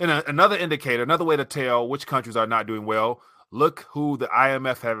 So another indicator, another way to tell which countries are not doing well, look who the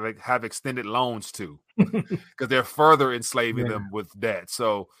IMF have extended loans to, because they're further enslaving them with debt.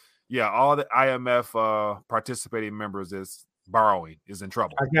 So yeah, all the IMF participating members is in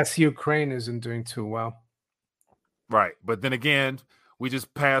trouble. I guess Ukraine isn't doing too well. Right. But then again, we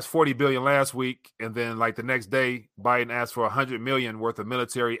just passed 40 billion last week, and then like the next day, Biden asked for 100 million worth of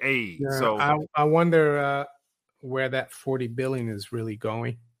military aid. Yeah, so I wonder where that 40 billion is really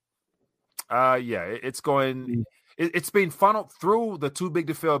going. It's going. It's being funneled through the too big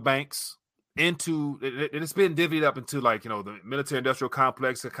to fail banks into. It's been divvied up into the military industrial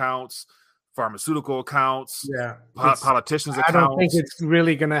complex accounts, pharmaceutical accounts, politicians' accounts. I don't think it's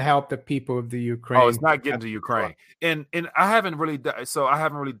really going to help the people of the Ukraine. Oh, it's not getting to Ukraine. And I haven't really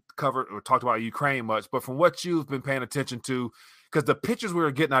covered or talked about Ukraine much, but from what you've been paying attention to. Because the pictures we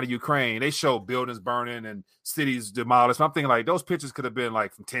were getting out of Ukraine, they show buildings burning and cities demolished. I'm thinking those pictures could have been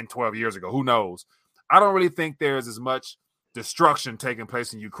from 10, 12 years ago. Who knows? I don't really think there's as much destruction taking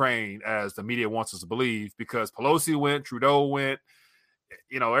place in Ukraine as the media wants us to believe, because Pelosi went, Trudeau went,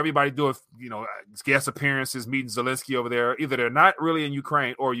 everybody doing, guest appearances, meeting Zelensky over there. Either they're not really in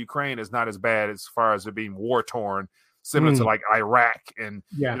Ukraine or Ukraine is not as bad as far as it being war torn, similar to Iraq. And,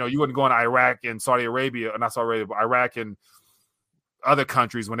 you wouldn't go in Iraq and Saudi Arabia, not Saudi Arabia, but Iraq and other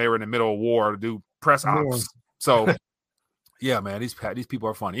countries when they were in the middle of war to do press ops. So yeah, man, these people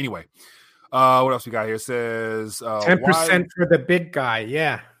are fun. Anyway, what else we got here? It says 10% for the big guy.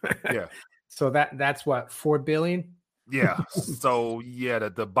 Yeah. Yeah. So that's what, 4 billion? Yeah. So yeah,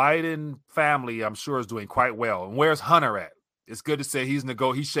 the Biden family, I'm sure, is doing quite well. And where's Hunter at? It's good to say he's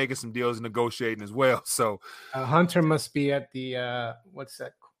shaking some deals and negotiating as well. So Hunter must be at the what's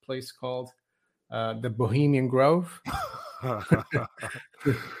that place called? The Bohemian Grove.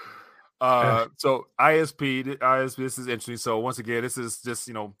 So ISP, this is interesting. So once again, this is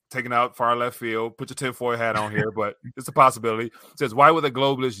just taking out far left field. Put your tinfoil hat on here, but it's a possibility. It says, why would the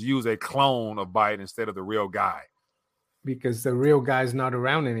globalists use a clone of Biden instead of the real guy? Because the real guy's not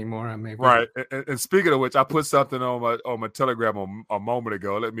around anymore. Maybe. Right. And speaking of which, I put something on my Telegram a moment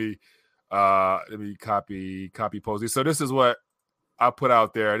ago. Let me copy post this. So this is what I put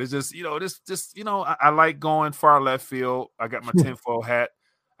out there. It's just, I like going far left field. I got my tinfoil hat.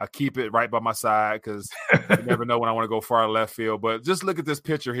 I keep it right by my side because you never know when I want to go far left field. But just look at this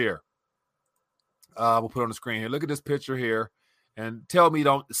picture here. We'll put it on the screen here. Look at this picture here and tell me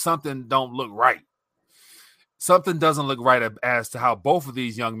something don't look right. Something doesn't look right as to how both of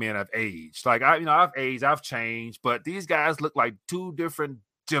these young men have aged. I've aged, I've changed, but these guys look like two different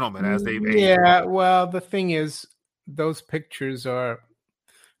gentlemen as they've aged. Yeah, well, the thing is, those pictures are,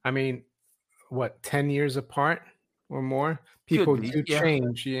 10 years apart or more? People do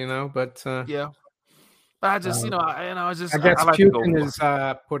change, but yeah. But I just, I guess Putin is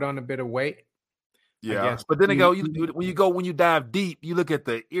put on a bit of weight. Yeah, but then when you dive deep, you look at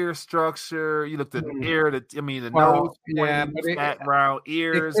the ear structure, you look at the ear, the nose, fat brown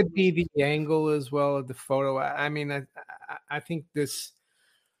ears. It could be the angle as well of the photo. I think this.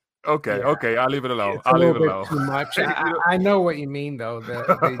 Okay, I'll leave it alone. I'll leave it alone. Too much. I know what you mean, though.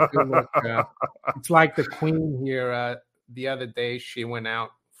 They do look. It's like the Queen here. The other day, she went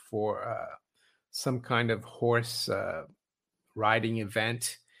out for some kind of horse riding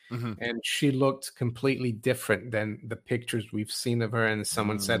event. and she looked completely different than the pictures we've seen of her. And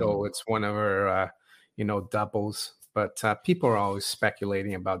someone said, "Oh, it's one of her, doubles." But people are always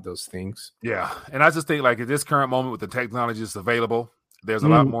speculating about those things. Yeah, and I just think like at this current moment with the technology that's available, there's a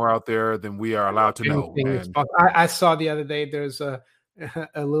lot more out there than we are allowed to know. And I saw the other day there's a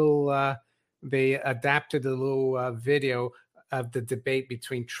little. They adapted a little video of the debate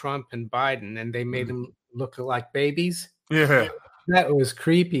between Trump and Biden, and they made them look like babies. Yeah, that was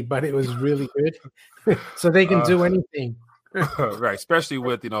creepy, but it was really good. So they can do anything, right? Especially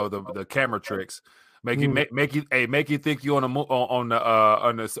with the camera tricks. Make you think you're on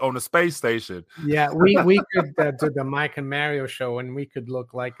the space station. Yeah, we could do the Mike and Mario show, and we could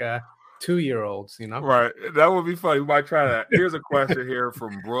look like 2-year-olds, Right. That would be funny. We might try that. Here's a question here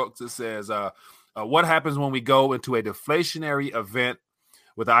from Brooks. It says, "What happens when we go into a deflationary event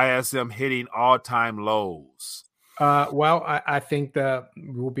with the ISM hitting all-time lows?" Well, I think there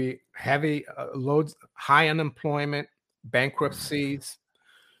will be heavy loads, high unemployment, bankruptcies.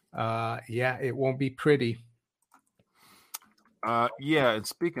 It won't be pretty. And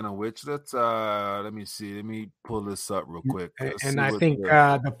speaking of which, let's let me pull this up real quick. And I think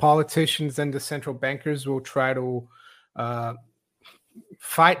the politicians and the central bankers will try to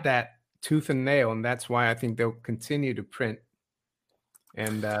fight that tooth and nail, and that's why I think they'll continue to print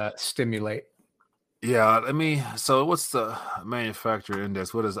and stimulate. Yeah, so what's the manufacturer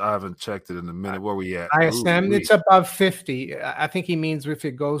index? What is, I haven't checked it in a minute. Where we at? ISM, it's above 50. I think he means if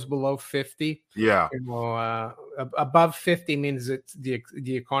it goes below 50. Yeah. Above 50 means it's the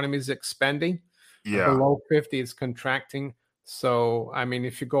economy is expanding. Yeah. Below 50 is contracting. So,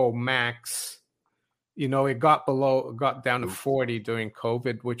 if you go max, it got down to 40 during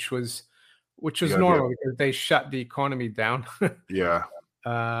COVID, which was normal because they shut the economy down. Yeah.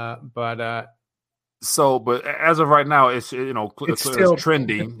 But as of right now, it's still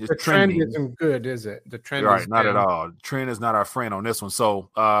trending. The trend isn't good, is it? The trend is not at all. The trend is not our friend on this one. So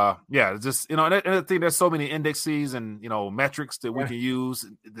just and I think there's so many indexes and metrics that we can use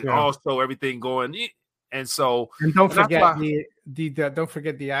that all show everything going. And so don't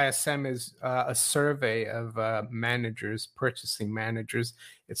forget the ISM is a survey of managers, purchasing managers.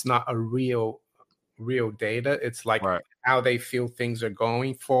 It's not a real data. It's like how they feel things are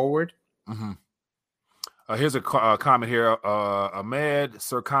going forward. Mm-hmm. Here's a comment here. Ahmed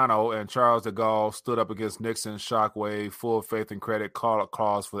Serrano and Charles de Gaulle stood up against Nixon shockwave, full faith and credit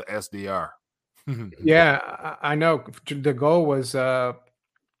clause for the SDR. Yeah, I know. De Gaulle was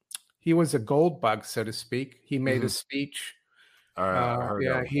he was a gold bug, so to speak. He made a speech.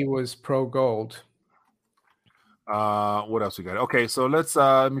 He was pro gold. What else we got? Okay, so let's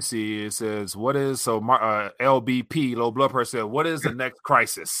let me see. It says, "What is LBP, low blood pressure? Said, what is the next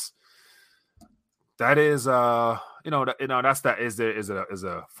crisis?" That is, that's that is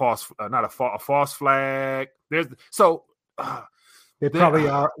a false, not a false flag. They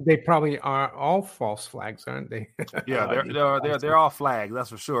probably are all false flags, aren't they? Yeah, they're all flags,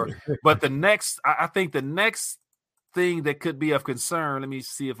 that's for sure. But I think the next thing that could be of concern. Let me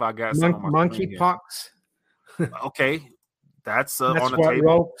see if I got some monkeypox. Okay, that's on the what table.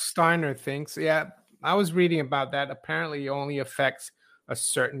 Rolf Steiner thinks. Yeah, I was reading about that. Apparently, it only affects a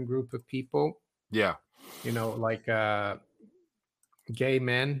certain group of people. Yeah. Like gay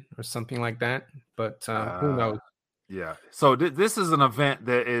men or something like that. But who knows? Yeah. So this is an event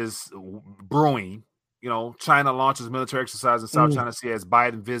that is brewing. China launches military exercise in South China Sea as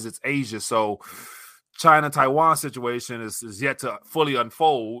Biden visits Asia. So China-Taiwan situation is yet to fully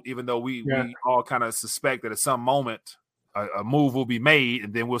unfold, even though we all kind of suspect that at some moment a move will be made,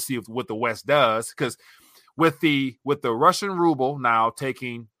 and then we'll see what the West does. Because with the Russian ruble now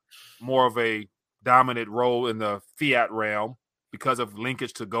taking more of a dominant role in the fiat realm because of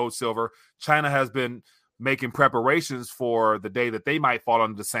linkage to gold, silver, China has been making preparations for the day that they might fall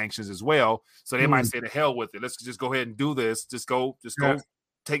under the sanctions as well. So they might say, to hell with it. Let's just go ahead and do this. Just go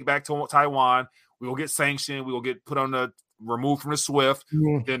take back to Taiwan. We will get sanctioned. We will get put on the removed from the SWIFT.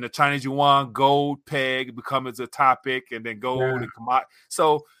 Then the Chinese yuan, gold peg becomes a topic, and then gold and commodity.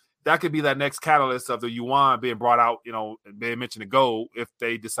 So that could be that next catalyst of the yuan being brought out, they mentioned the gold if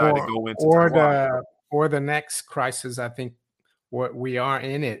they decide to go into or the next crisis. I think what we are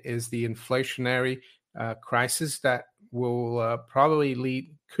in it is the inflationary crisis that will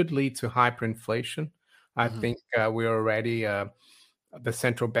could lead to hyperinflation. I think we're already the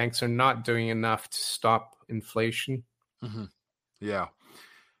central banks are not doing enough to stop inflation. Yeah.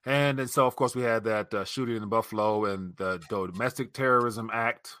 And so, of course, we had that shooting in Buffalo and the Domestic Terrorism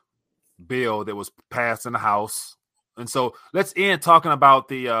Act bill that was passed in the House. And so let's end talking about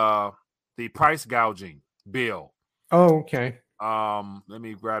the price gouging bill. Oh, okay. Let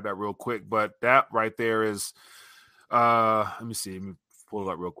me grab that real quick. But that right there is, let me see. Let me pull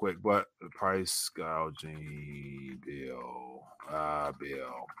it up real quick. But the price gouging bill.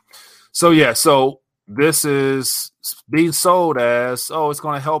 So yeah, so this is being sold as, it's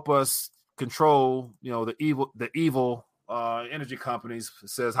going to help us control, the evil energy companies. It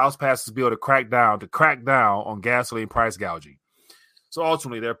says House passes bill to crack down on gasoline price gouging. So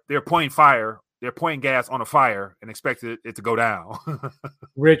ultimately, they're pointing gas on a fire and expected it to go down.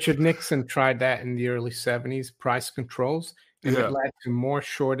 Richard Nixon tried that in the early 70s, price controls, and it led to more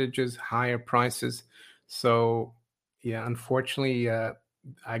shortages, higher prices. So, yeah, unfortunately,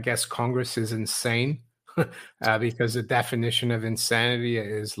 I guess Congress is insane because the definition of insanity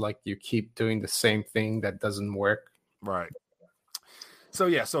is like you keep doing the same thing that doesn't work. Right.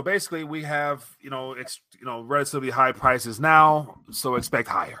 So basically we have, relatively high prices now, so expect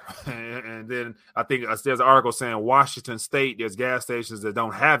higher. And then I think there's an article saying Washington State, there's gas stations that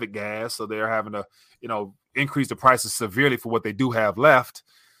don't have it gas, so they're having to, increase the prices severely for what they do have left.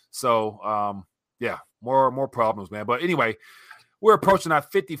 So, more problems, man. But anyway, we're approaching our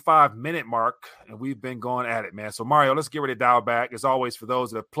 55-minute mark, and we've been going at it, man. So, Mario, let's get ready to dial back. As always, for those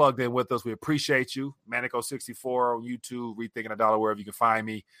that have plugged in with us, we appreciate you. Manico64 on YouTube, Rethinking a Dollar, wherever you can find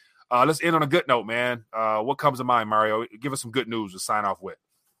me. Let's end on a good note, man. What comes to mind, Mario? Give us some good news to sign off with.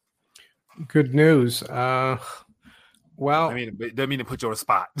 Good news. Well, it doesn't mean to put you on the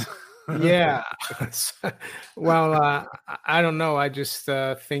spot. Yeah. Well, I don't know. I just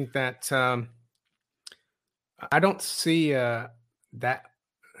think that I don't see that,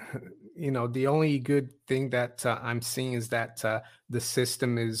 the only good thing that I'm seeing is that the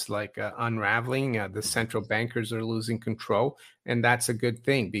system is like unraveling. The central bankers are losing control, and that's a good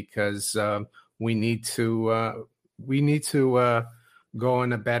thing because we need to go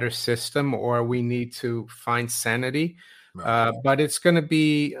in a better system, or we need to find sanity. Right. But it's going to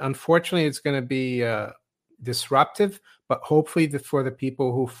be, unfortunately, it's going to be disruptive. But hopefully, for the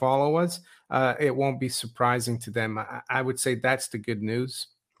people who follow us, it won't be surprising to them. I would say that's the good news.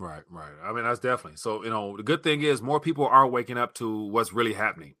 Right. I mean, that's definitely. So, the good thing is more people are waking up to what's really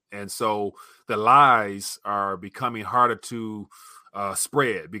happening. And so the lies are becoming harder to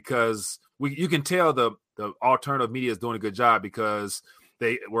spread because you can tell the alternative media is doing a good job because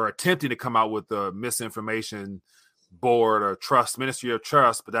they were attempting to come out with the misinformation board or Ministry of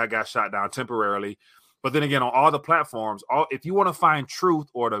Trust, but that got shot down temporarily. But then again, on all the platforms, if you want to find truth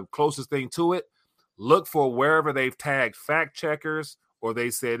or the closest thing to it, look for wherever they've tagged fact checkers or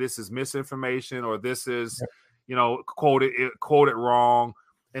they say this is misinformation or this is, quoted wrong.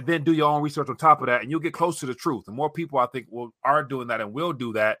 And then do your own research on top of that, and you'll get close to the truth. And more people, I think, are doing that and will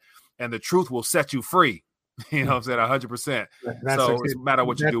do that, and the truth will set you free. You know what I'm saying? 100%. So it's no matter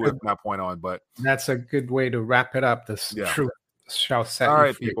what you do with that point on. But that's a good way to wrap it up. This truth shall set you free. All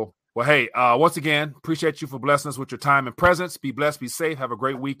right, people. Well, hey, once again, appreciate you for blessing us with your time and presence. Be blessed, be safe. Have a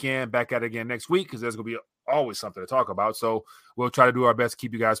great weekend. Back at it again next week because there's going to be always something to talk about. So we'll try to do our best to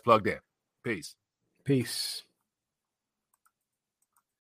keep you guys plugged in. Peace.